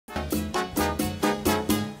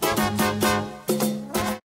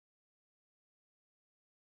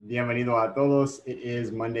Bienvenido a todos. It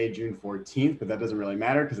is Monday, June 14th, but that doesn't really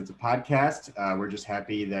matter because it's a podcast. We're just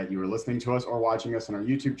happy that you are listening to us or watching us on our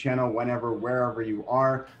YouTube channel, whenever, wherever you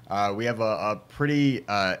are. We have a pretty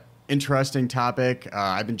interesting topic.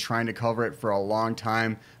 I've been trying to cover it for a long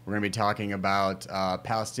time. We're going to be talking about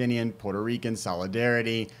Palestinian, Puerto Rican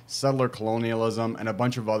solidarity, settler colonialism, and a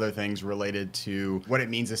bunch of other things related to what it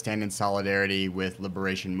means to stand in solidarity with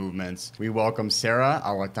liberation movements. We welcome Sara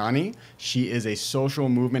Awartani. She is a social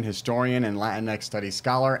movement historian and Latinx studies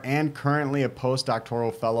scholar and currently a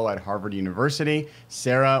postdoctoral fellow at Harvard University.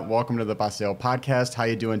 Sara, welcome to the Paseo podcast. How are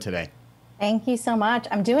you doing today? Thank you so much.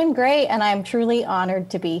 I'm doing great, and I'm truly honored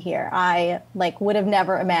to be here. I would have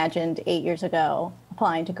never imagined 8 years ago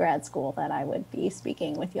applying to grad school that I would be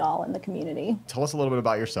speaking with y'all in the community. Tell us a little bit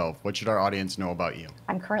about yourself. What should our audience know about you?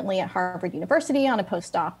 I'm currently at Harvard University on a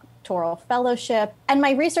postdoctoral fellowship, and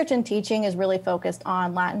my research and teaching is really focused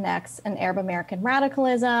on Latinx and Arab American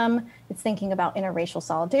radicalism. It's thinking about interracial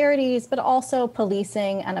solidarities, but also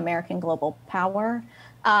policing and American global power.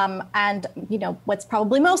 And what's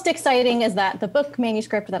probably most exciting is that the book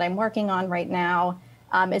manuscript that I'm working on right now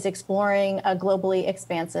is exploring a globally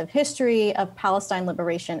expansive history of Palestine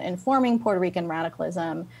liberation informing Puerto Rican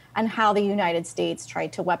radicalism and how the United States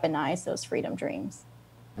tried to weaponize those freedom dreams.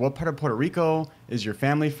 What part of Puerto Rico is your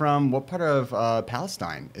family from? What part of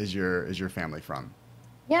Palestine is your family from?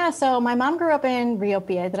 Yeah, so my mom grew up in Rio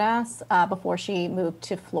Piedras before she moved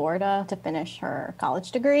to Florida to finish her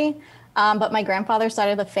college degree. But my grandfather's side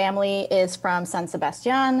of the family is from San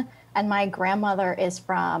Sebastian, and my grandmother is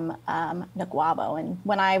from Naguabo. And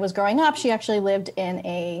when I was growing up, she actually lived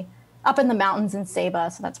up in the mountains in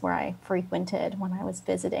Ceiba, so that's where I frequented when I was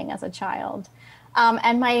visiting as a child.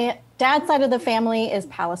 And my dad's side of the family is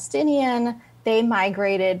Palestinian. They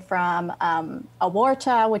migrated from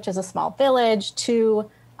Awarta, which is a small village, to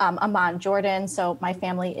Amman, Jordan. So my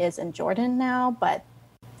family is in Jordan now, but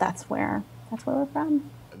that's where we're from.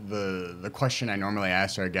 The question I normally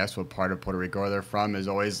ask our guests what part of Puerto Rico they're from is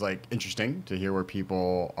always interesting to hear where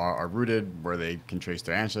people are rooted, where they can trace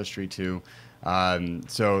their ancestry to.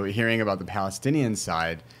 So hearing about the Palestinian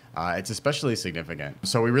side, it's especially significant.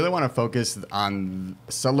 So we really want to focus on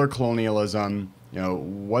settler colonialism.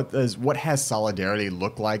 What has solidarity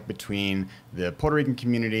look like between the Puerto Rican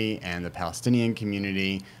community and the Palestinian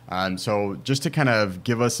community? So just to kind of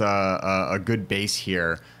give us a good base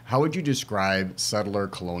here, how would you describe settler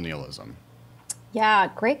colonialism? Yeah,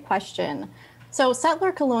 great question. So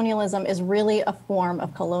settler colonialism is really a form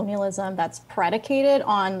of colonialism that's predicated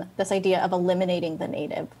on this idea of eliminating the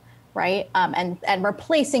native, right? And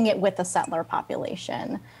replacing it with a settler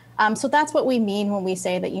population. So that's what we mean when we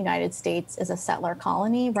say that United States is a settler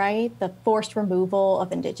colony, right? The forced removal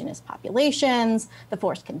of indigenous populations, the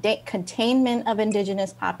forced containment of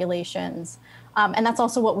indigenous populations. And that's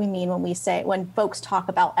also what we mean when folks talk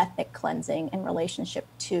about ethnic cleansing in relationship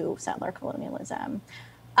to settler colonialism.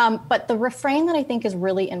 But the refrain that I think is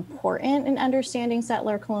really important in understanding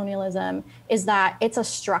settler colonialism is that it's a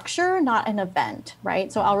structure, not an event,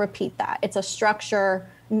 right? So I'll repeat that. It's a structure,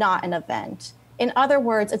 not an event. In other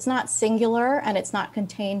words, it's not singular and it's not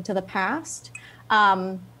contained to the past.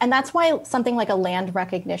 And that's why something like a land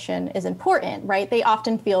recognition is important, right? They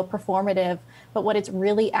often feel performative, but what it's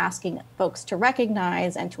really asking folks to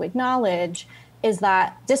recognize and to acknowledge is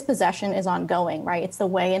that dispossession is ongoing, right? It's the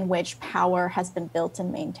way in which power has been built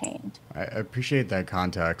and maintained. I appreciate that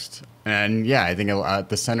context. And yeah, I think at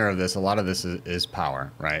the center of this, a lot of this is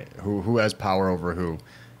power, right? Who has power over who?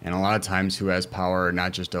 And a lot of times who has power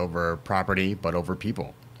not just over property, but over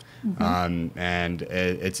people. Mm-hmm. And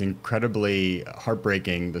it's incredibly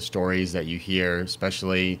heartbreaking, the stories that you hear,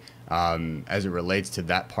 especially as it relates to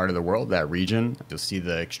that part of the world, that region. You'll see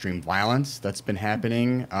the extreme violence that's been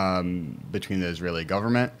happening between the Israeli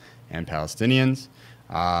government and Palestinians.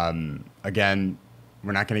 Again,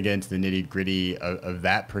 we're not going to get into the nitty-gritty of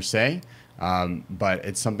that per se, but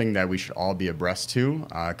it's something that we should all be abreast to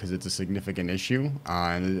because it's a significant issue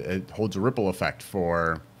and it holds a ripple effect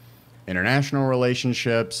for international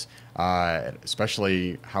relationships,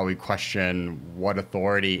 especially how we question what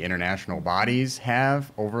authority international bodies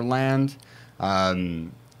have over land.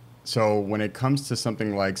 So when it comes to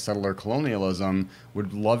something like settler colonialism,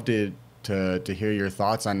 would love to hear your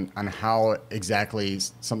thoughts on how exactly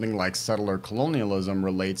something like settler colonialism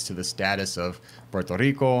relates to the status of Puerto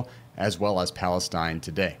Rico as well as Palestine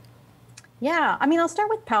today. Yeah, I mean, I'll start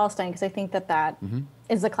with Palestine because I think that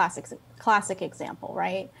is a classic example,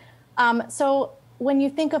 right? So when you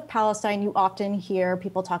think of Palestine, you often hear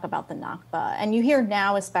people talk about the Nakba, and you hear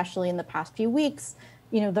now, especially in the past few weeks,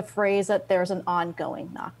 the phrase that there's an ongoing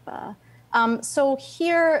Nakba. So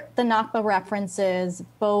here, the Nakba references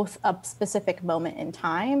both a specific moment in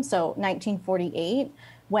time, so 1948,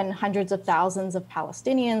 when hundreds of thousands of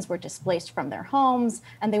Palestinians were displaced from their homes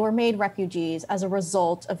and they were made refugees as a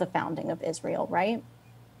result of the founding of Israel, right?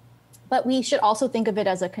 But we should also think of it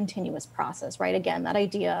as a continuous process, right? Again, that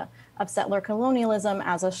idea of settler colonialism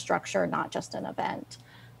as a structure, not just an event.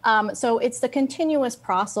 So it's the continuous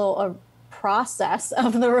process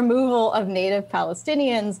of the removal of native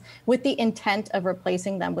Palestinians with the intent of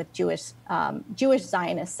replacing them with Jewish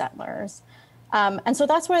Zionist settlers. And so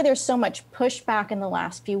that's why there's so much pushback in the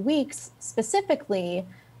last few weeks, specifically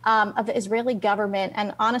of the Israeli government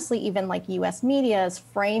and honestly, even like US media's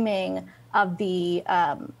framing of the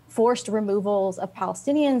forced removals of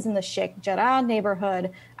Palestinians in the Sheikh Jarrah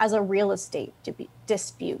neighborhood as a real estate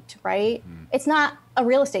dispute, right? Mm. It's not a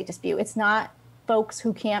real estate dispute. It's not folks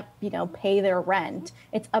who can't, pay their rent.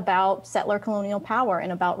 It's about settler colonial power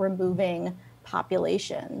and about removing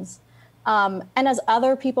populations. And as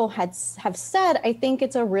other people have said, I think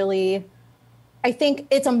it's a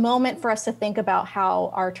moment for us to think about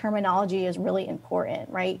how our terminology is really important,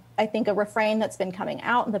 right? I think a refrain that's been coming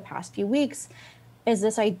out in the past few weeks is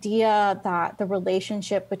this idea that the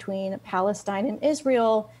relationship between Palestine and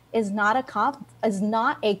Israel is not a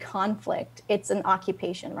conflict. It's an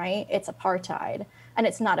occupation, right? It's apartheid, and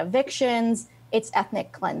it's not evictions. It's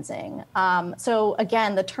ethnic cleansing. So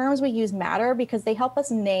again, the terms we use matter because they help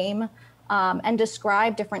us name and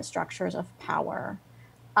describe different structures of power.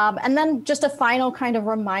 And then just a final kind of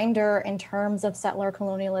reminder in terms of settler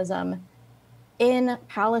colonialism in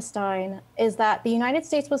Palestine is that the United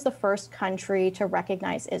States was the first country to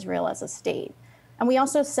recognize Israel as a state. And we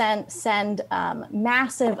also send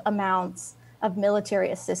massive amounts of military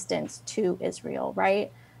assistance to Israel,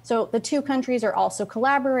 right? So the two countries are also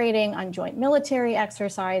collaborating on joint military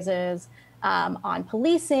exercises, on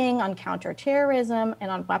policing, on counterterrorism, and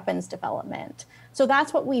on weapons development. So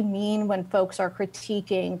that's what we mean when folks are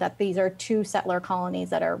critiquing that these are two settler colonies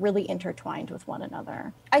that are really intertwined with one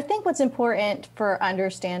another. I think what's important for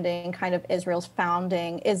understanding kind of Israel's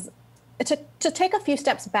founding is to take a few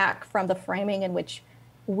steps back from the framing in which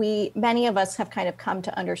many of us have kind of come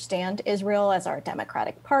to understand Israel as our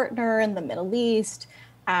democratic partner in the Middle East,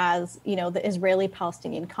 as the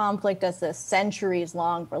Israeli-Palestinian conflict as this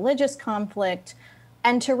centuries-long religious conflict,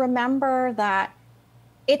 and to remember that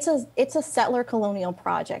it's a settler colonial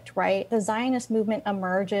project, right? The Zionist movement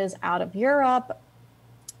emerges out of Europe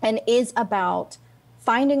and is about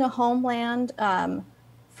finding a homeland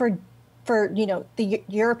for the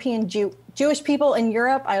European Jewish people in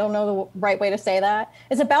Europe. I don't know the right way to say that.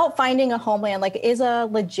 It's about finding a homeland, like is a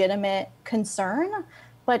legitimate concern,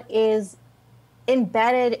 but is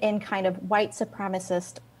embedded in kind of white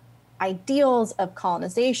supremacist ideals of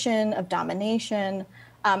colonization, of domination.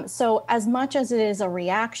 So as much as it is a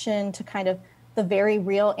reaction to kind of the very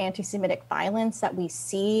real anti-Semitic violence that we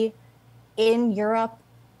see in Europe,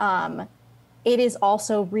 it is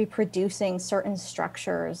also reproducing certain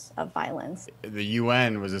structures of violence. The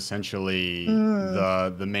UN was essentially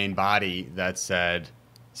the main body that said,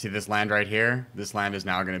 see this land right here? This land is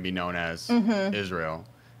now going to be known as Israel.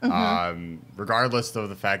 Regardless of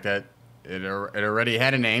the fact that it already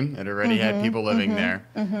had a name, it already had people living there.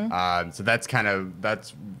 So that's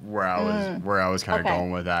where I was kind of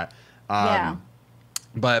going with that.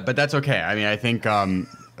 But that's okay. I mean, I think,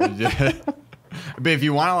 but if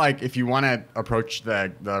you want to approach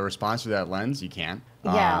the response through that lens, you can.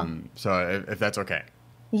 So if that's okay.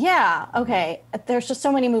 Yeah. Okay. There's just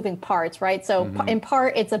so many moving parts, right? So in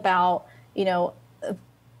part, it's about,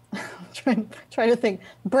 trying to think,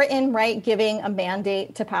 Britain, right, giving a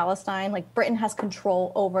mandate to Palestine. Like Britain has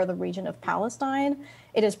control over the region of Palestine.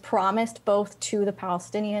 It is promised both to the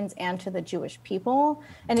Palestinians and to the Jewish people.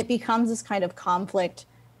 And it becomes this kind of conflict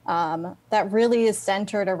that really is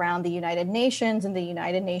centered around the United Nations, and the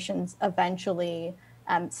United Nations eventually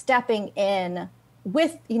stepping in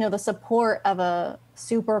with, the support of a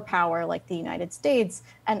superpower like the United States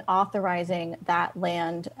and authorizing that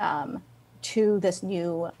land to this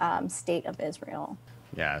new state of Israel.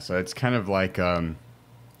 Yeah, so it's kind of like to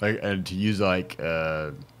use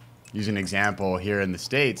use an example here in the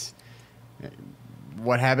States.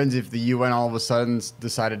 What happens if the UN all of a sudden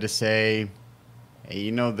decided to say, hey,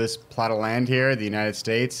 this plot of land here, the United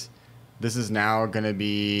States, this is now going to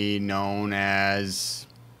be known as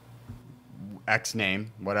X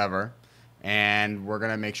name, whatever, and we're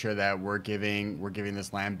going to make sure that we're giving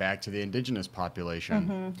this land back to the indigenous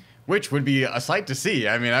population, which would be a sight to see.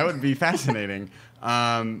 I mean, that would be fascinating.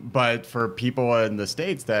 But for people in the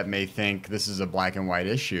States that may think this is a black and white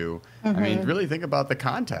issue, I mean, really think about the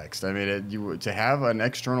context. I mean, to have an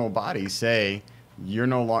external body say,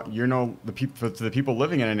 the people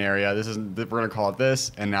living in an area, we're going to call it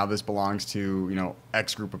this, and now this belongs to,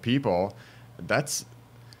 X group of people. That's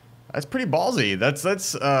pretty ballsy. That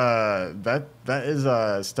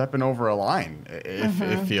is stepping over a line.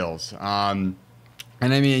 It feels.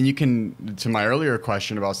 And I mean, you can, to my earlier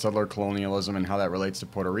question about settler colonialism and how that relates to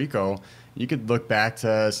Puerto Rico, you could look back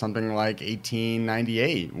to something like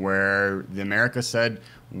 1898, where the America said,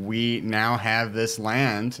 we now have this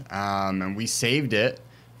land, and we saved it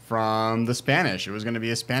from the Spanish. It was going to be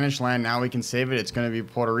a Spanish land. Now we can save it. It's going to be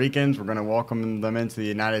Puerto Ricans. We're going to welcome them into the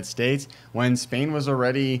United States, when Spain was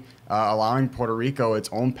already allowing Puerto Rico its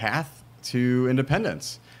own path to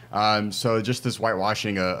independence. So just this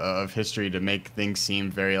whitewashing of history to make things seem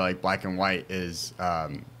very like black and white is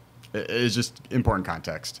just important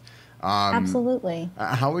context. Absolutely.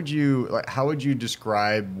 How would you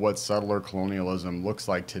describe what settler colonialism looks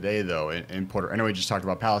like today, though, in Puerto? I know we just talked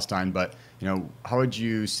about Palestine, but how would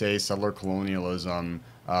you say settler colonialism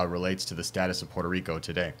relates to the status of Puerto Rico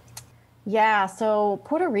today? Yeah, so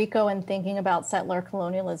Puerto Rico, and thinking about settler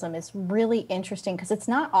colonialism, is really interesting because it's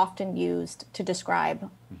not often used to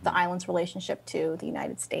describe the island's relationship to the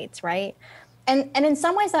United States, right? And in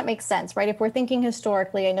some ways that makes sense, right? If we're thinking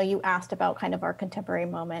historically, I know you asked about kind of our contemporary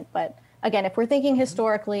moment, but again, if we're thinking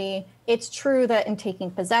historically, it's true that in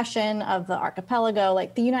taking possession of the archipelago,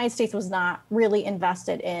 like the United States was not really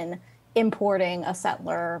invested in importing a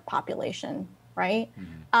settler population, right?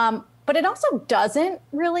 But it also doesn't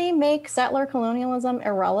really make settler colonialism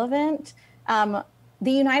irrelevant.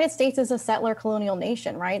 The United States is a settler colonial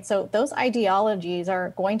nation, right? So those ideologies are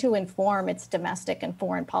going to inform its domestic and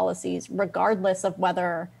foreign policies, regardless of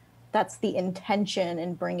whether that's the intention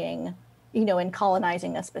in bringing, in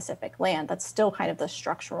colonizing a specific land. That's still kind of the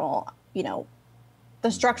structural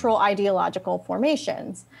ideological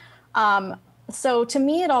formations. So to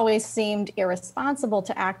me, it always seemed irresponsible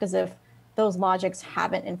to act as if those logics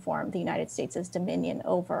haven't informed the United States' dominion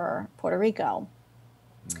over Puerto Rico.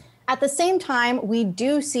 At the same time, we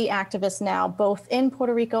do see activists now, both in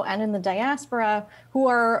Puerto Rico and in the diaspora, who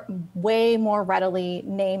are way more readily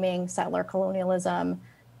naming settler colonialism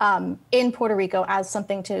in Puerto Rico as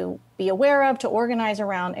something to be aware of, to organize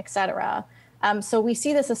around, et cetera. So we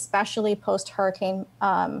see this especially post-Hurricane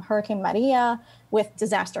Maria, with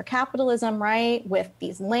disaster capitalism, right? With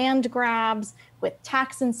these land grabs, with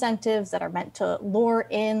tax incentives that are meant to lure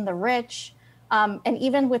in the rich. And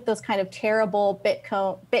even with those kind of terrible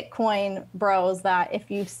Bitcoin bros that,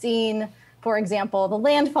 if you've seen, for example, the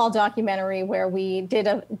Landfall documentary, where we did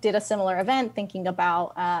a similar event thinking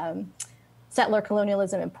about settler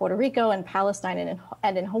colonialism in Puerto Rico and Palestine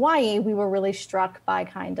and in Hawaii, we were really struck by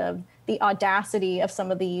kind of the audacity of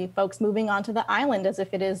some of the folks moving onto the island as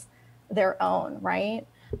if it is their own, right?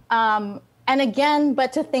 And again,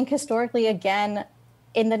 but to think historically again,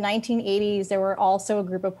 in the 1980s, there were also a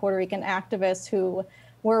group of Puerto Rican activists who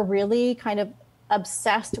were really kind of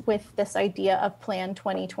obsessed with this idea of Plan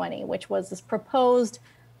 2020, which was this proposed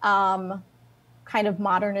kind of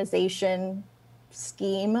modernization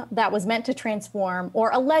scheme that was meant to transform,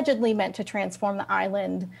 or allegedly meant to transform, the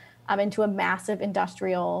island into a massive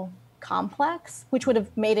industrial complex, which would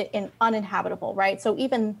have made it uninhabitable, right? So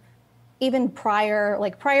even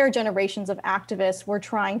prior generations of activists were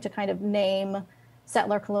trying to kind of name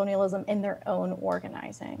settler colonialism in their own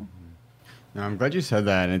organizing. Now, I'm glad you said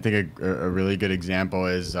that, and I think a really good example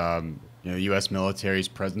is U.S. military's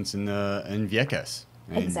presence in Vieques.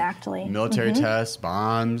 I mean, exactly. Military tests,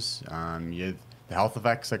 bombs, the health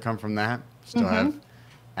effects that come from that. Still have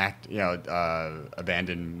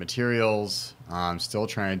abandoned materials. Still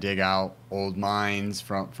trying to dig out old mines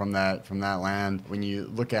from that land. When you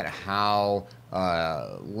look at how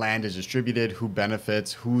land is distributed, who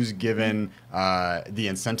benefits, who's given the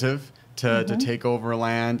incentive to take over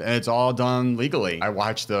land, and it's all done legally. I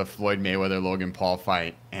watched the Floyd Mayweather-Logan Paul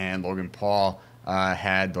fight, and Logan Paul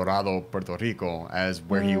had Dorado, Puerto Rico as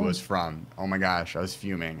where he was from. Oh my gosh, I was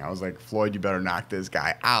fuming. I was like, Floyd, you better knock this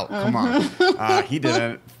guy out. Come on. He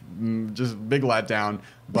didn't. Just big letdown.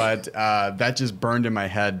 But that just burned in my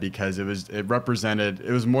head because it was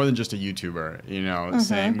more than just a YouTuber,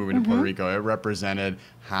 saying moving to Puerto Rico. It represented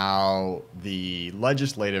how the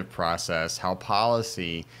legislative process, how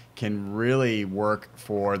policy can really work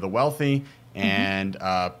for the wealthy and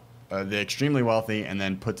the extremely wealthy, and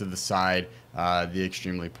then put to the side the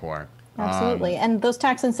extremely poor. Absolutely. And those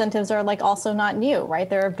tax incentives are like also not new, right?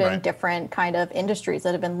 There have been Right. different kind of industries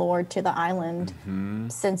that have been lured to the island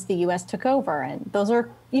since the US took over. And those are,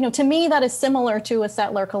 to me, that is similar to a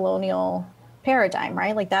settler colonial paradigm,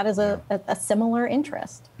 right? Like that is a similar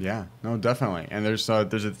interest. Yeah, no, definitely. And there's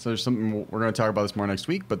something we're going to talk about this more next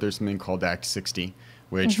week, but there's something called Act 60,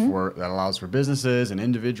 which that allows for businesses and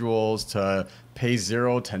individuals to pay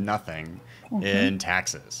zero to nothing in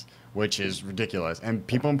taxes, which is ridiculous. And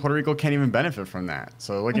people in Puerto Rico can't even benefit from that.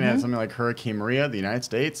 So looking at something like Hurricane Maria, the United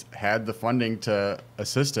States had the funding to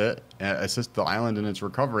assist the island in its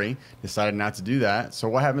recovery, decided not to do that. So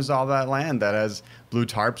what happens to all that land that has blue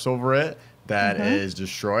tarps over it, that is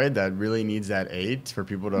destroyed, that really needs that aid for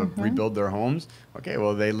people to rebuild their homes? Okay,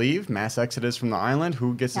 well, they leave, mass exodus from the island.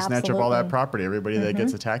 Who gets to snatch up all that property? Everybody that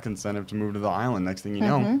gets a tax incentive to move to the island. Next thing you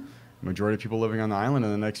know, majority of people living on the island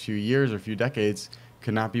in the next few years or few decades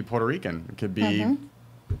could not be Puerto Rican. It could be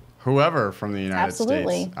whoever from the United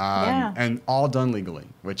States. And all done legally,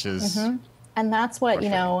 which is... And that's what,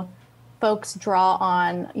 folks draw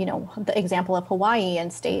on, the example of Hawaii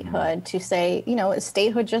and statehood to say, is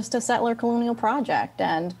statehood just a settler colonial project?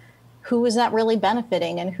 And who is that really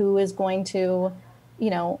benefiting? And who is going to,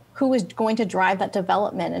 drive that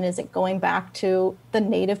development? And is it going back to the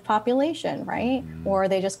native population, right? Or are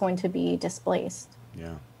they just going to be displaced?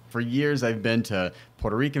 Yeah. For years, I've been to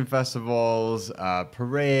Puerto Rican festivals,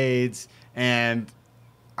 parades, and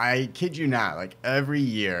I kid you not, like every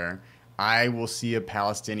year, I will see a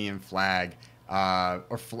Palestinian flag,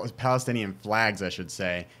 Palestinian flags, I should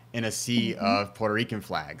say, in a sea of Puerto Rican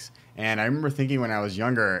flags. And I remember thinking when I was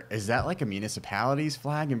younger, is that like a municipality's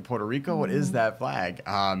flag in Puerto Rico? What is that flag?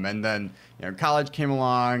 And then, college came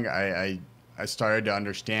along. I started to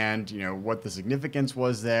understand, what the significance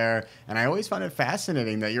was there. And I always found it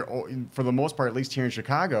fascinating that for the most part, at least here in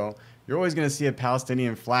Chicago, you're always going to see a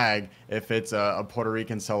Palestinian flag if it's a Puerto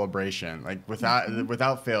Rican celebration, like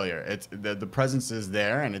without failure. It's the presence is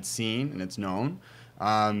there and it's seen and it's known.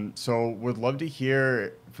 So would love to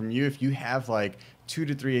hear from you if you have like 2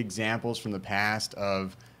 to 3 examples from the past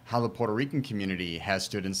of how the Puerto Rican community has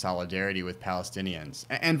stood in solidarity with Palestinians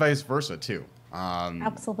and vice versa too.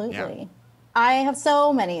 Absolutely. Yeah. I have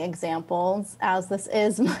so many examples, as this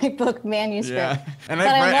is my book manuscript. Yeah, and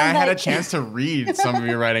I had a chance to read some of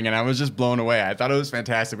your writing, and I was just blown away. I thought it was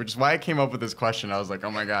fantastic, which is why I came up with this question. I was like,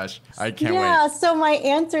 oh my gosh, I can't wait. Yeah, so my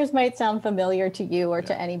answers might sound familiar to you or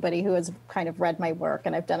to anybody who has kind of read my work,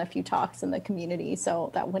 and I've done a few talks in the community,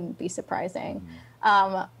 so that wouldn't be surprising.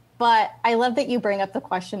 But I love that you bring up the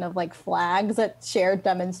question of like flags at shared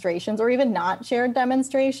demonstrations or even not shared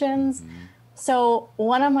demonstrations. So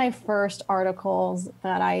one of my first articles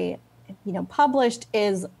that I, published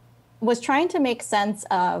was trying to make sense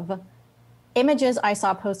of images I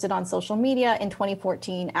saw posted on social media in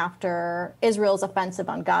 2014 after Israel's offensive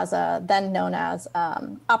on Gaza, then known as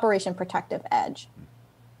Operation Protective Edge.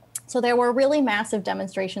 So there were really massive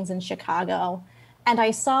demonstrations in Chicago. And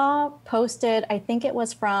I saw posted, I think it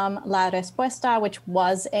was from La Respuesta, which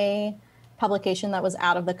was a publication that was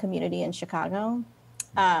out of the community in Chicago.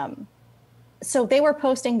 So they were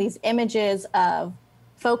posting these images of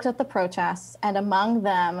folks at the protests, and among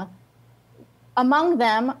them,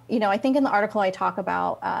 I think in the article I talk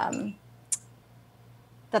about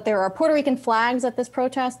that there are Puerto Rican flags at this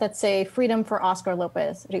protest that say freedom for Oscar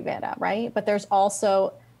Lopez Rivera, right? But there's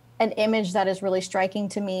also an image that is really striking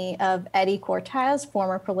to me of Eddie Cortez,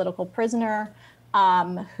 former political prisoner,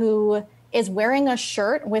 who is wearing a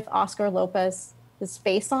shirt with Oscar Lopez's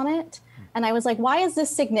face on it. And I was like, why is this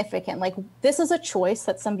significant? Like, this is a choice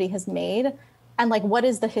that somebody has made. And like, what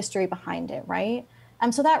is the history behind it, right?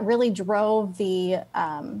 So that really drove the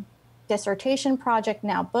dissertation project,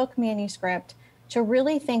 now book manuscript, to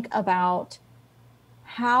really think about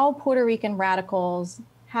how Puerto Rican radicals,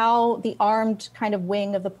 how the armed kind of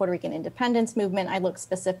wing of the Puerto Rican independence movement, I look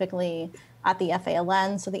specifically at the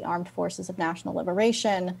FALN, so the Armed Forces of National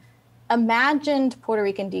Liberation, imagined Puerto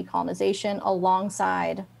Rican decolonization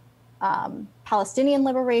alongside Palestinian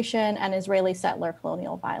liberation and Israeli settler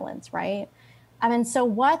colonial violence, right? And so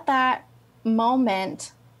what that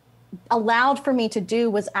moment allowed for me to do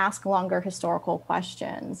was ask longer historical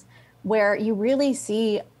questions, where you really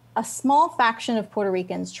see a small faction of Puerto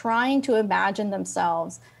Ricans trying to imagine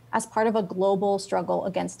themselves as part of a global struggle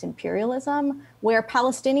against imperialism, where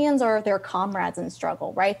Palestinians are their comrades in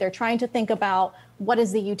struggle, right? They're trying to think about what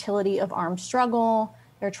is the utility of armed struggle.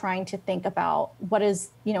 They're trying to think about what is,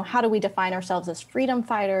 how do we define ourselves as freedom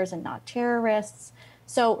fighters and not terrorists?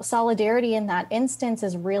 So solidarity in that instance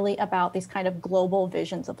is really about these kind of global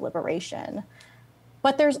visions of liberation.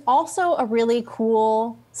 But there's also a really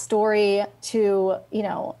cool story to,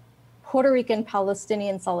 Puerto Rican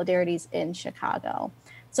Palestinian solidarities in Chicago.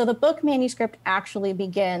 So the book manuscript actually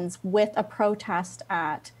begins with a protest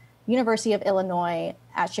at University of Illinois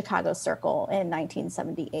at Chicago Circle in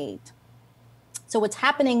 1978. So what's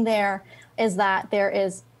happening there is that there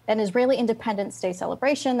is an Israeli Independence Day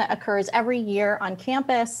celebration that occurs every year on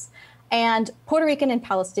campus, and Puerto Rican and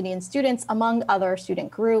Palestinian students, among other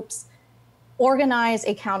student groups, organize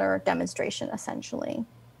a counter demonstration, essentially.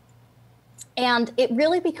 And it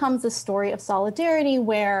really becomes a story of solidarity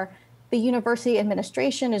where the university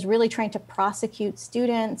administration is really trying to prosecute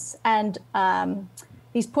students and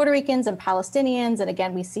these Puerto Ricans and Palestinians. And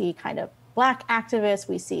again, we see kind of Black activists,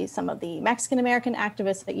 we see some of the Mexican American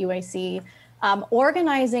activists at UAC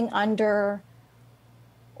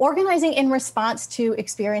organizing in response to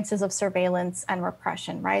experiences of surveillance and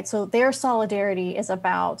repression, right? So their solidarity is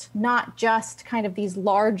about not just kind of these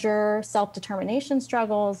larger self-determination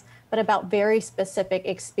struggles, but about very specific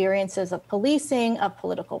experiences of policing, of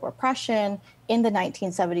political repression in the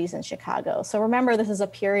 1970s in Chicago. So remember, this is a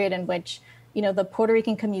period in which, you know, the Puerto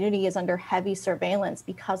Rican community is under heavy surveillance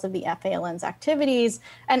because of the FALN's activities,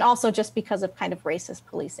 and also just because of kind of racist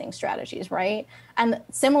policing strategies, right? And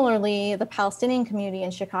similarly, the Palestinian community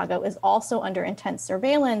in Chicago is also under intense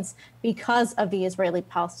surveillance because of the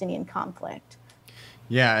Israeli-Palestinian conflict.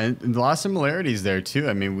 Yeah, and a lot of similarities there too.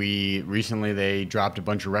 I mean, they dropped a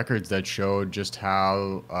bunch of records that showed just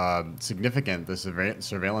how significant the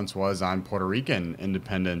surveillance was on Puerto Rican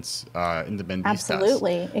independentistas.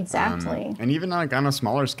 Absolutely, exactly. And even like on a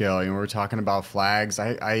smaller scale, you know, we're talking about flags.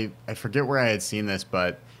 I forget where I had seen this,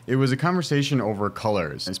 but it was a conversation over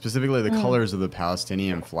colors, and specifically the colors of the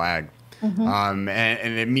Palestinian flag.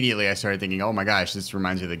 And immediately I started thinking, oh my gosh, this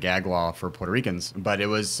reminds me of the gag law for Puerto Ricans. But it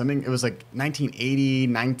was like 1980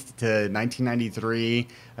 to 1993,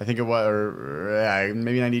 I think it was, or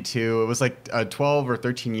maybe 92. It was like a 12 or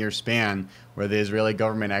 13 year span where the Israeli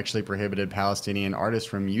government actually prohibited Palestinian artists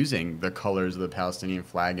from using the colors of the Palestinian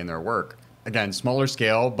flag in their work. Again, smaller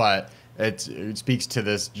scale, but it speaks to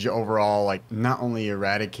this overall, like, not only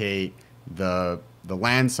eradicate the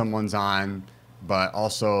land someone's on, but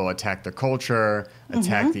also attack the culture,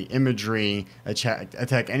 attack the imagery,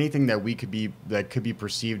 attack anything that could be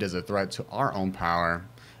perceived as a threat to our own power.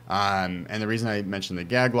 And the reason I mentioned the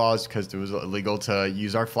gag law is because it was illegal to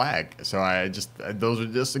use our flag. So those are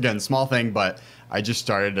just, again, small thing, but I just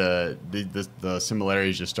started the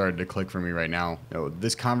similarities just started to click for me right now. You know,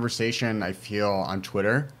 this conversation I feel on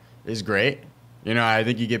Twitter is great. You know, I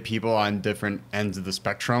think you get people on different ends of the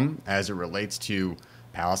spectrum as it relates to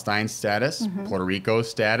Palestine status, Puerto Rico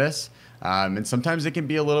status, and sometimes it can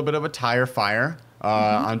be a little bit of a tire fire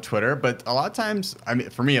on Twitter, but a lot of times, I mean,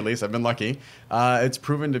 for me at least, I've been lucky, it's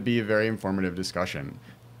proven to be a very informative discussion.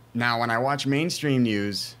 Now, when I watch mainstream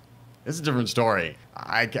news, it's a different story.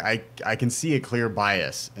 I can see a clear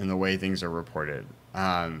bias in the way things are reported,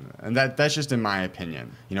 and that's just in my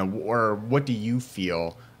opinion. You know, or what do you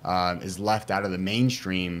feel is left out of the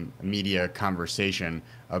mainstream media conversation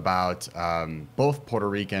about both Puerto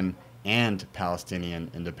Rican and Palestinian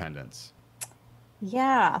independence?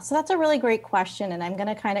 Yeah, so that's a really great question, and I'm going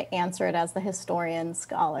to kind of answer it as the historian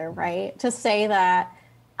scholar, right? To say that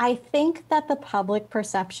I think that the public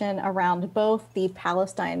perception around both the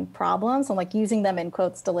Palestine problems, I'm like using them in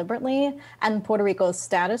quotes deliberately, and Puerto Rico's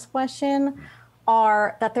status question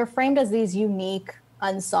are that they're framed as these unique,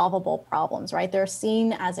 unsolvable problems, right? They're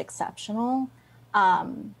seen as exceptional.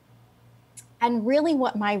 And really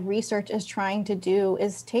what my research is trying to do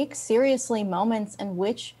is take seriously moments in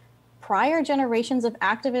which prior generations of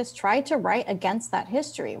activists tried to write against that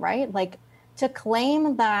history, right? Like to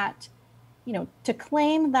claim that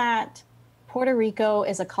Puerto Rico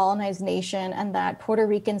is a colonized nation and that Puerto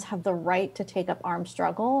Ricans have the right to take up armed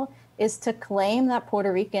struggle is to claim that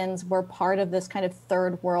Puerto Ricans were part of this kind of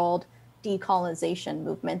third world decolonization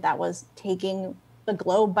movement that was taking the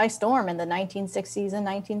globe by storm in the 1960s and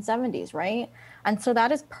 1970s, right? And so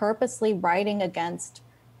that is purposely writing against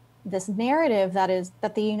this narrative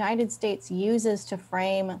that the United States uses to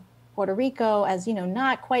frame Puerto Rico as, you know,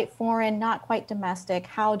 not quite foreign, not quite domestic.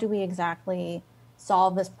 How do we exactly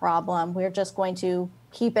solve this problem? We're just going to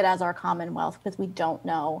keep it as our Commonwealth because we don't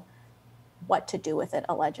know what to do with it,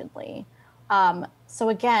 allegedly. So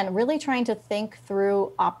again, really trying to think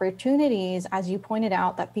through opportunities, as you pointed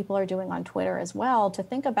out, that people are doing on Twitter as well, to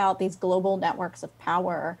think about these global networks of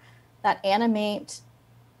power that animate,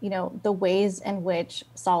 you know, the ways in which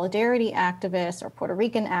solidarity activists or Puerto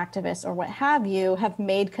Rican activists or what have you have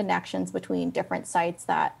made connections between different sites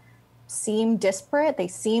that seem disparate, they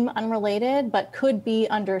seem unrelated, but could be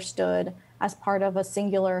understood as part of a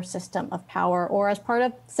singular system of power or as part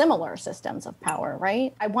of similar systems of power,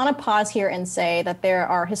 right? I want to pause here and say that there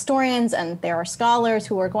are historians and there are scholars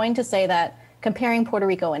who are going to say that comparing Puerto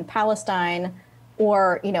Rico and Palestine,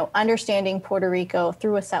 or understanding Puerto Rico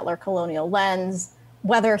through a settler colonial lens,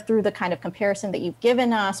 whether through the kind of comparison that you've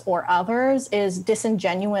given us or others, is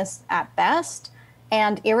disingenuous at best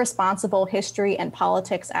and irresponsible history and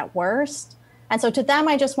politics at worst. And so to them,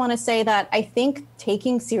 I just want to say that I think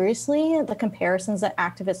taking seriously the comparisons that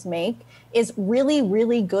activists make is really,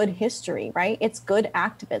 really good history, right? It's good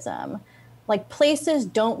activism. Like, places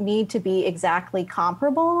don't need to be exactly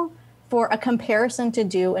comparable for a comparison to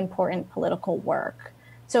do important political work.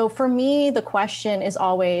 So for me, the question is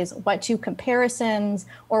always, what do comparisons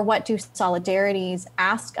or what do solidarities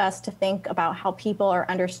ask us to think about how people are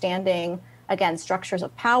understanding, again, structures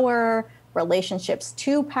of power, relationships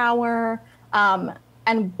to power,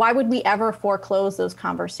 and why would we ever foreclose those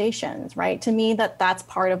conversations, right? To me, that's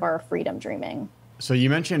part of our freedom dreaming. So you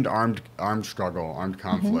mentioned armed struggle, armed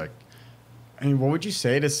conflict. I mean, what would you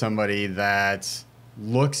say to somebody that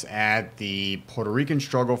looks at the Puerto Rican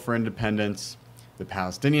struggle for independence, the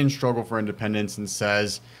Palestinian struggle for independence, and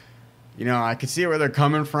says, I can see where they're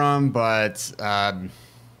coming from, but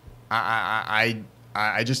I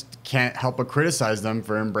just can't help but criticize them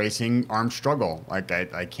for embracing armed struggle. Like,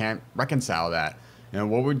 I can't reconcile that.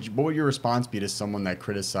 What would your response be to someone that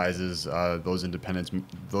criticizes those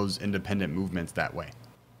independent movements that way?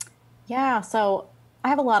 Yeah, so I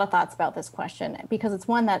have a lot of thoughts about this question because it's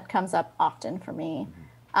one that comes up often for me.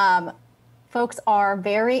 Folks are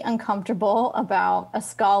very uncomfortable about a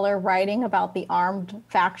scholar writing about the armed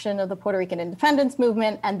faction of the Puerto Rican independence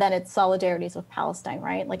movement and then its solidarities with Palestine,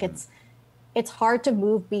 right? Like, it's hard to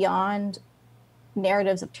move beyond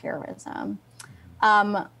narratives of terrorism.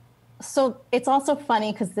 So it's also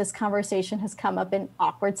funny because this conversation has come up in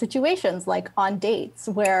awkward situations, like on dates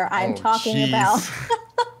where I'm talking about,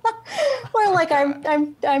 where like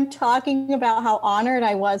I'm talking about how honored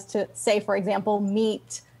I was to, say, for example,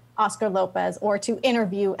 meet Oscar Lopez or to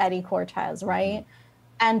interview Eddie Cortez, right?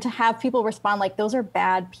 And to have people respond like, those are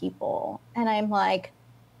bad people. And I'm like,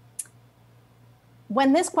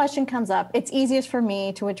 when this question comes up, it's easiest for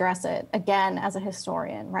me to address it again as a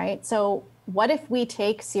historian, right? So what if we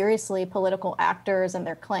take seriously political actors and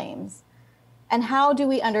their claims? And how do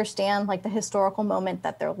we understand like the historical moment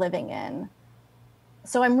that they're living in?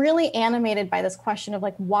 So I'm really animated by this question of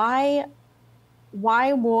like, why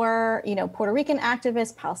were, Puerto Rican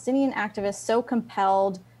activists, Palestinian activists so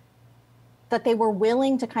compelled that they were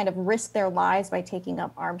willing to kind of risk their lives by taking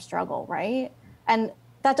up armed struggle, right? And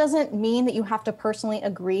that doesn't mean that you have to personally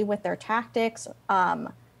agree with their tactics,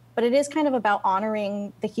 but it is kind of about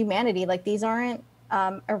honoring the humanity. Like, these aren't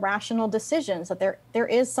irrational decisions, that there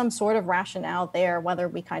is some sort of rationale there, whether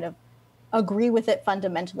we kind of agree with it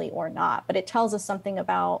fundamentally or not, but it tells us something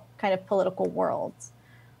about kind of political worlds.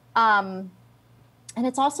 And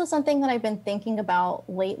it's also something that I've been thinking about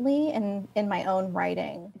lately in my own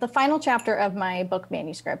writing. The final chapter of my book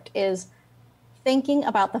manuscript is thinking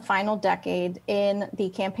about the final decade in the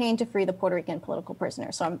campaign to free the Puerto Rican political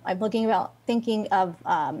prisoners. So I'm thinking of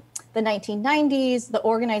the 1990s, the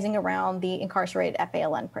organizing around the incarcerated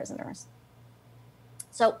FALN prisoners.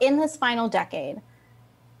 So in this final decade,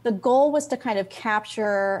 the goal was to kind of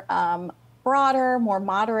capture broader, more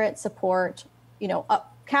moderate support,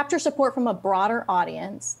 capture support from a broader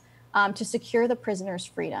audience to secure the prisoners'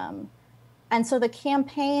 freedom. And so the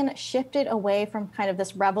campaign shifted away from kind of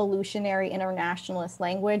this revolutionary internationalist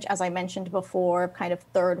language, as I mentioned before, kind of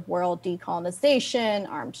third world decolonization,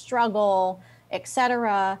 armed struggle, et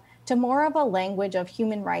cetera, to more of a language of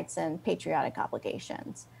human rights and patriotic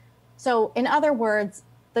obligations. So in other words,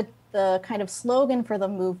 the kind of slogan for the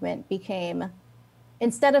movement became,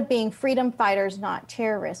 instead of being freedom fighters, not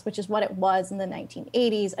terrorists, which is what it was in the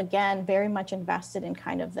 1980s, again, very much invested in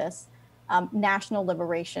kind of this national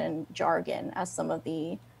liberation jargon, as some of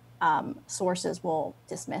the sources will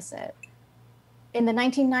dismiss it. In the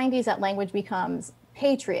 1990s, that language becomes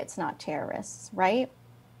patriots, not terrorists, right?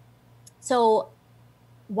 So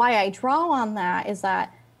why I draw on that is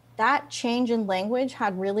that change in language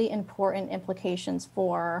had really important implications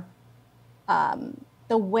for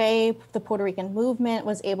the way the Puerto Rican movement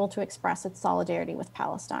was able to express its solidarity with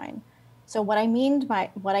Palestine. So what I mean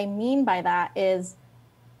by that is,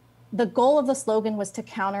 the goal of the slogan was to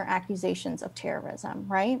counter accusations of terrorism,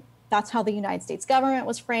 right? That's how the United States government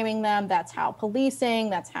was framing them. That's how policing,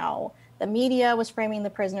 that's how the media was framing the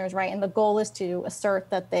prisoners, right? And the goal is to assert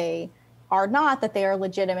that they are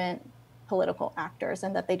legitimate political actors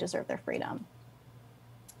and that they deserve their freedom.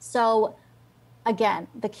 So again,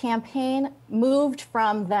 the campaign moved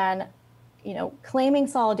from then claiming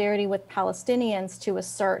solidarity with Palestinians to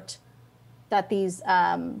assert that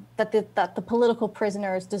that the political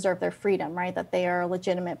prisoners deserve their freedom, right? That they are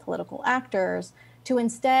legitimate political actors, to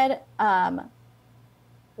instead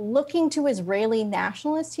looking to Israeli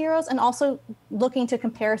nationalist heroes and also looking to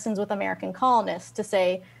comparisons with American colonists to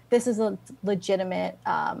say this is a legitimate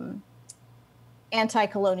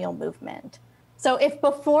anti-colonial movement. So if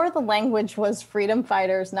before the language was freedom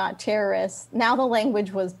fighters, not terrorists, now the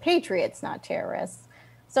language was patriots, not terrorists.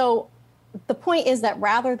 So the point is that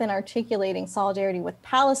rather than articulating solidarity with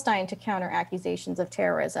Palestine to counter accusations of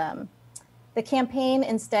terrorism, the campaign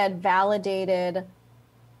instead validated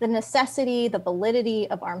the necessity, the validity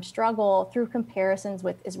of armed struggle through comparisons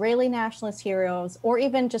with Israeli nationalist heroes, or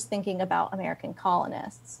even just thinking about American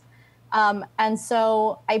colonists. And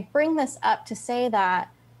so I bring this up to say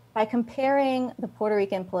that by comparing the Puerto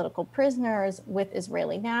Rican political prisoners with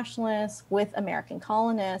Israeli nationalists, with American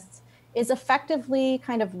colonists, is effectively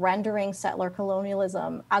kind of rendering settler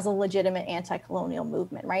colonialism as a legitimate anti-colonial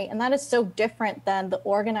movement, right? And that is so different than the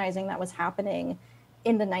organizing that was happening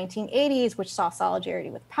in the 1980s, which saw solidarity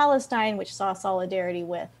with Palestine, which saw solidarity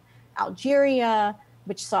with Algeria,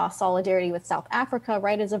 which saw solidarity with South Africa,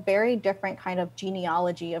 right? Is a very different kind of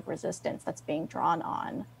genealogy of resistance that's being drawn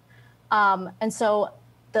on. And so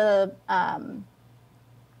the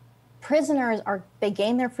prisoners they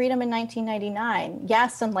gained their freedom in 1999.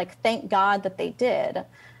 Yes, and thank God that they did.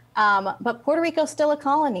 But Puerto Rico's still a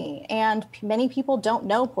colony, and many people don't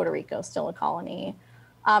know Puerto Rico's still a colony.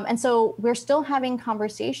 And so we're still having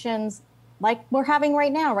conversations like we're having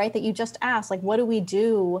right now, right? That you just asked, what do we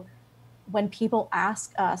do when people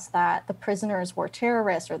ask us that the prisoners were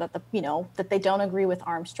terrorists or that that they don't agree with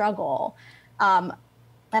armed struggle?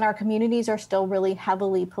 And our communities are still really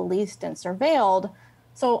heavily policed and surveilled.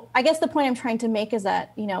 So I guess the point I'm trying to make is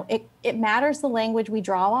that, it matters the language we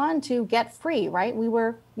draw on to get free, right? We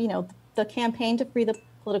were, the campaign to free the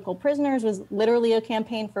political prisoners was literally a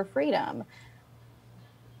campaign for freedom.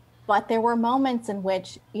 But there were moments in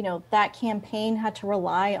which, that campaign had to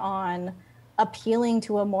rely on appealing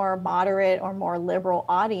to a more moderate or more liberal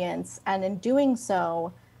audience. And in doing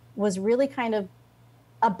so, was really kind of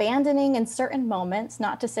abandoning in certain moments,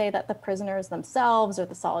 not to say that the prisoners themselves or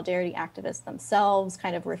the solidarity activists themselves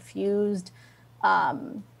kind of refused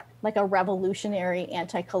a revolutionary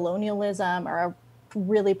anti-colonialism or a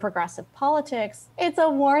really progressive politics. It's a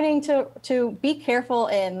warning to be careful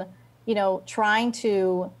in, trying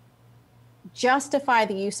to justify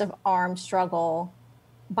the use of armed struggle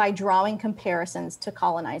by drawing comparisons to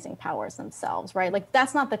colonizing powers themselves, right?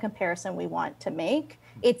 That's not the comparison we want to make.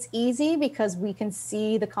 It's easy because we can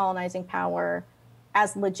see the colonizing power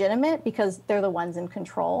as legitimate because they're the ones in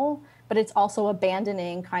control, but it's also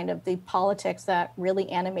abandoning kind of the politics that really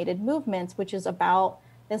animated movements, which is about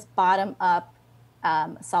this bottom-up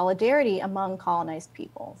solidarity among colonized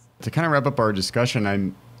peoples. To kind of wrap up our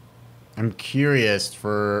discussion, I'm curious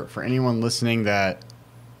for anyone listening that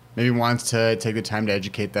maybe wants to take the time to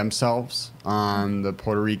educate themselves on the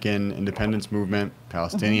Puerto Rican independence movement,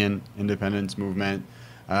 Palestinian independence movement.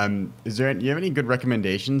 Do you have any good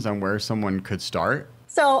recommendations on where someone could start?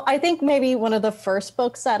 So I think maybe one of the first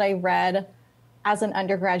books that I read as an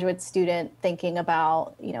undergraduate student thinking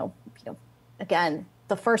about, again,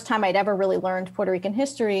 the first time I'd ever really learned Puerto Rican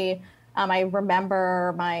history, I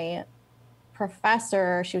remember my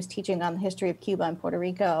professor, she was teaching on the history of Cuba and Puerto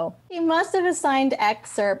Rico. He must have assigned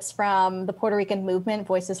excerpts from the Puerto Rican movement,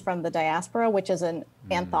 Voices from the Diaspora, which is an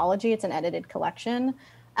anthology. It's an edited collection.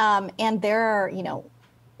 And there are,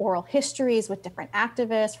 oral histories with different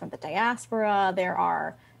activists from the diaspora. There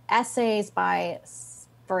are essays by,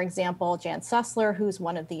 for example, Jan Sussler, who's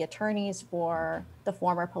one of the attorneys for the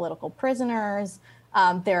former political prisoners.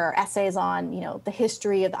 There are essays on, the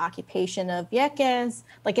history of the occupation of Vieques.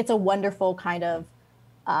 It's a wonderful kind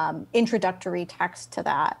of introductory text to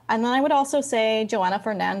that. And then I would also say Joanna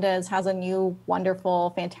Fernandez has a new, wonderful,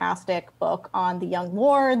 fantastic book on the Young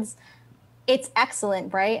Lords. It's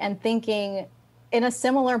excellent, right? And thinking in a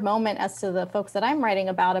similar moment as to the folks that I'm writing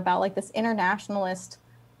about this internationalist,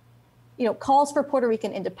 calls for Puerto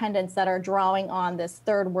Rican independence that are drawing on this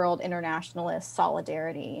third world internationalist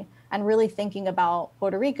solidarity and really thinking about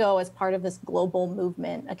Puerto Rico as part of this global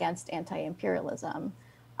movement against anti-imperialism.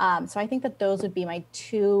 So I think that those would be my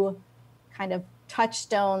two kind of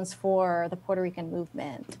touchstones for the Puerto Rican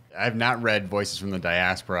movement. I've not read Voices from the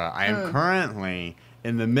Diaspora. I am currently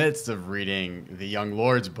in the midst of reading the Young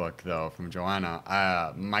Lords book, though, from Joanna.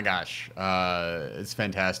 My gosh, it's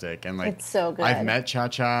fantastic. And it's so good. I've met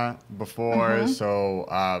Cha-Cha before,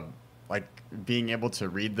 so being able to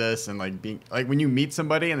read this and being when you meet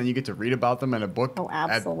somebody and then you get to read about them in a book. Oh,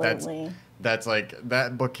 absolutely. that's like,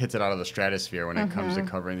 that book hits it out of the stratosphere when it comes to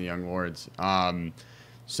covering the young lords.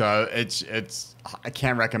 So it's I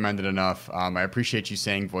can't recommend it enough. I appreciate you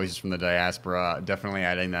saying Voices from the Diaspora. Definitely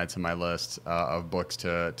adding that to my list of books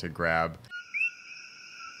to grab.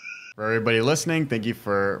 For everybody listening, thank you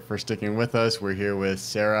for sticking with us. We're here with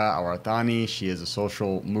Sara Awartani. She is a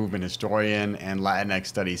social movement historian and Latinx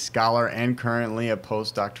studies scholar and currently a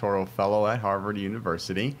postdoctoral fellow at Harvard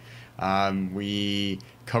University. We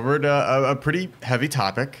covered a pretty heavy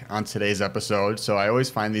topic on today's episode, so I always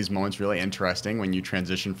find these moments really interesting when you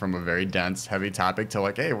transition from a very dense, heavy topic to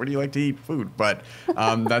like, hey, where do you like to eat food? But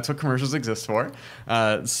that's what commercials exist for.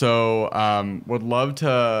 Would love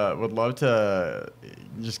to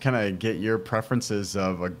just kind of get your preferences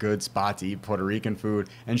of a good spot to eat Puerto Rican food,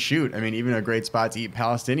 and shoot, I mean, even a great spot to eat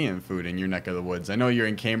Palestinian food in your neck of the woods. I know you're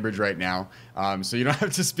in Cambridge right now, so you don't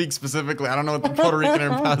have to speak specifically. I don't know what the Puerto Rican or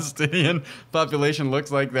Palestinian population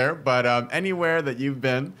looks like there, but anywhere that you've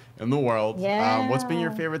been in the world, what's been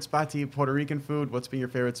your favorite spot to eat Puerto Rican food? What's been your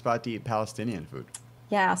favorite spot to eat Palestinian food?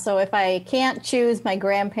 Yeah, so if I can't choose my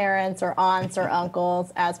grandparents or aunts or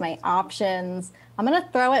uncles as my options, I'm going to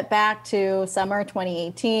throw it back to summer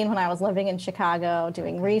 2018 when I was living in Chicago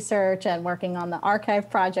doing research and working on the archive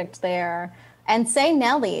project there, and say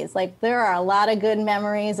Nellie's. Like, there are a lot of good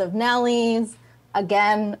memories of Nellie's.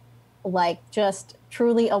 Again, like, just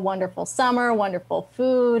truly a wonderful summer, wonderful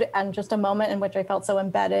food, and just a moment in which I felt so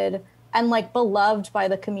embedded and like beloved by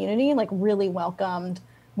the community, like really welcomed,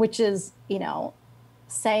 which is, you know,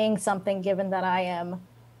 saying something given that I am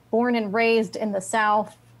born and raised in the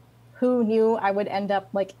South. Who knew I would end up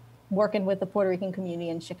like working with the Puerto Rican community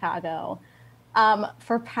in Chicago?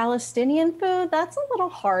 For Palestinian food, that's a little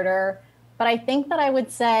harder, but I think that I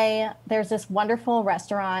would say there's this wonderful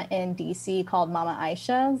restaurant in DC called Mama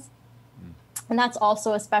Aisha's. And that's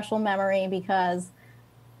also a special memory because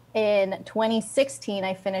in 2016,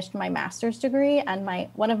 I finished my master's degree, and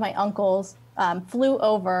one of my uncles flew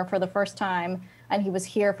over for the first time, and he was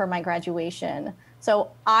here for my graduation.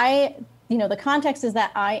 So the context is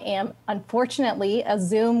that I am unfortunately a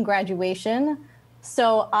Zoom graduation.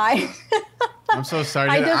 So I'm so sorry.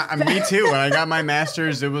 Me too. When I got my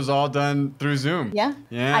master's, it was all done through Zoom. Yeah.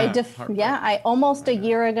 I almost a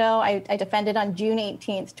year ago, I defended on June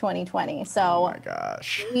 18th, 2020. So oh my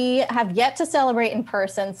gosh. We have yet to celebrate in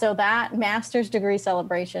person. So that master's degree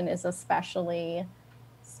celebration is especially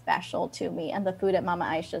special to me. And the food at Mama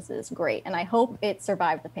Aisha's is great. And I hope it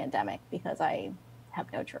survived the pandemic because I have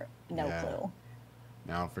no clue.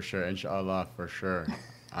 No, for sure. Inshallah, for sure.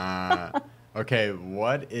 Okay,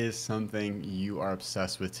 what is something you are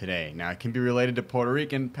obsessed with today? Now, it can be related to Puerto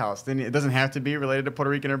Rican, Palestinian. It doesn't have to be related to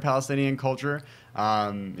Puerto Rican or Palestinian culture.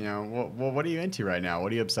 What are you into right now?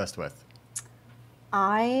 What are you obsessed with?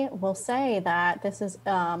 I will say that this is,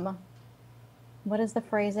 what is the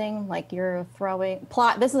phrasing? Like you're throwing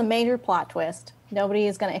plot. This is a major plot twist. Nobody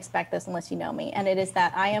is going to expect this unless you know me. And it is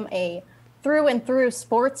that I am a through and through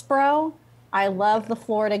sports bro. I love the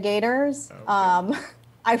Florida Gators. Okay.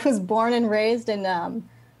 I was born and raised in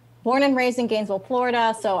Gainesville,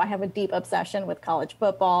 Florida. So I have a deep obsession with college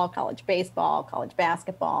football, college baseball, college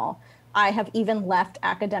basketball. I have even left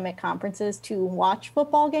academic conferences to watch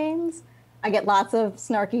football games. I get lots of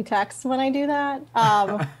snarky texts when I do that.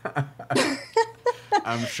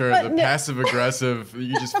 I'm sure the passive aggressive,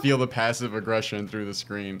 you just feel the passive aggression through the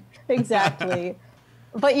screen. Exactly.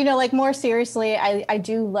 But, like more seriously, I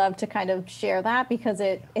do love to kind of share that because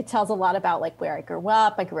it tells a lot about like where I grew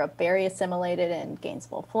up. I grew up very assimilated in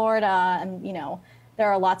Gainesville, Florida. And,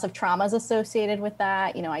 there are lots of traumas associated with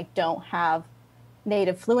that. I don't have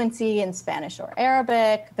native fluency in Spanish or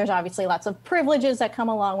Arabic. There's obviously lots of privileges that come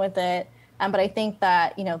along with it. But I think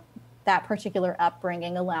that, that particular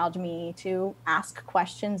upbringing allowed me to ask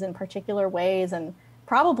questions in particular ways, and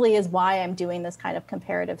probably is why I'm doing this kind of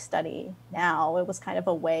comparative study now. It was kind of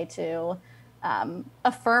a way to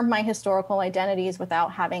affirm my historical identities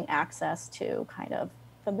without having access to kind of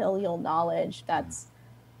familial knowledge that's,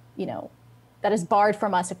 that is barred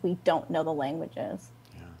from us if we don't know the languages.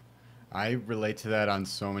 I relate to that on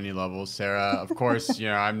so many levels, Sara. Of course,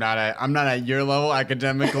 I'm not at your level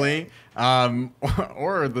academically,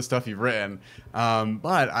 or the stuff you've written,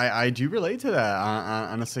 but I do relate to that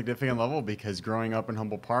on a significant level because growing up in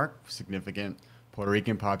Humboldt Park, significant Puerto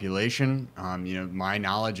Rican population, my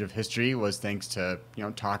knowledge of history was thanks to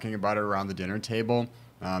talking about it around the dinner table.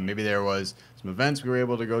 Maybe there was some events we were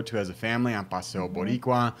able to go to as a family on Paseo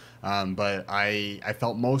Boricua, but I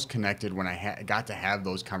felt most connected when I got to have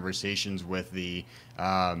those conversations with the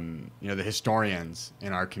the historians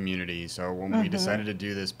in our community. So when we decided to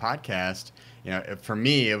do this podcast, for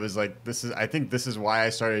me it was like, I think this is why I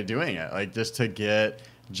started doing it, like just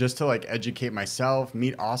to like educate myself,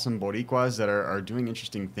 meet awesome Boricuas that are doing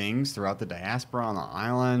interesting things throughout the diaspora on the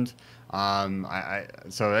island.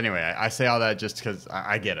 So anyway, I say all that just because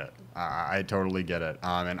I get it. I totally get it.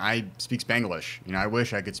 And I speak Spanglish. I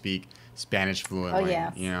wish I could speak Spanish fluently. Oh,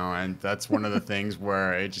 yes. And that's one of the things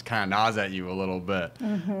where it just kind of gnaws at you a little bit.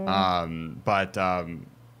 But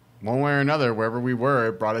one way or another, wherever we were,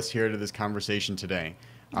 it brought us here to this conversation today.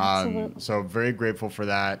 So very grateful for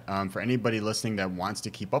that. For anybody listening that wants to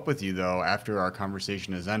keep up with you, though, after our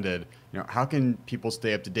conversation has ended, how can people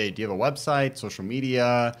stay up to date? Do you have a website, social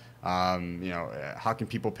media? How can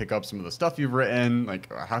people pick up some of the stuff you've written?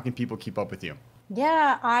 Like, how can people keep up with you?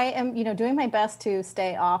 Yeah, I am, doing my best to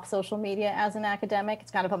stay off social media as an academic.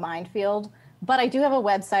 It's kind of a minefield, but I do have a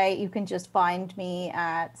website. You can just find me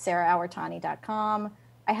at saraawartani.com.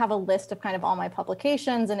 I have a list of kind of all my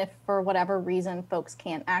publications, and if for whatever reason folks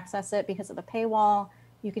can't access it because of the paywall,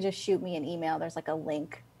 you could just shoot me an email. There's like a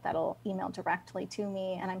link that'll email directly to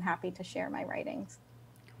me, and I'm happy to share my writings.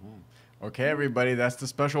 Cool. Okay, everybody, that's the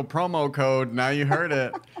special promo code. Now you heard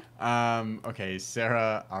it. Okay,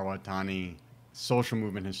 Sara Awartani, social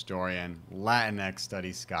movement historian, Latinx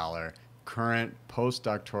studies scholar, current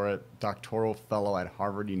postdoctoral fellow at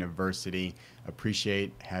Harvard University.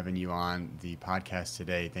 Appreciate having you on the podcast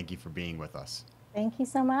today. Thank you for being with us. Thank you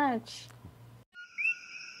so much.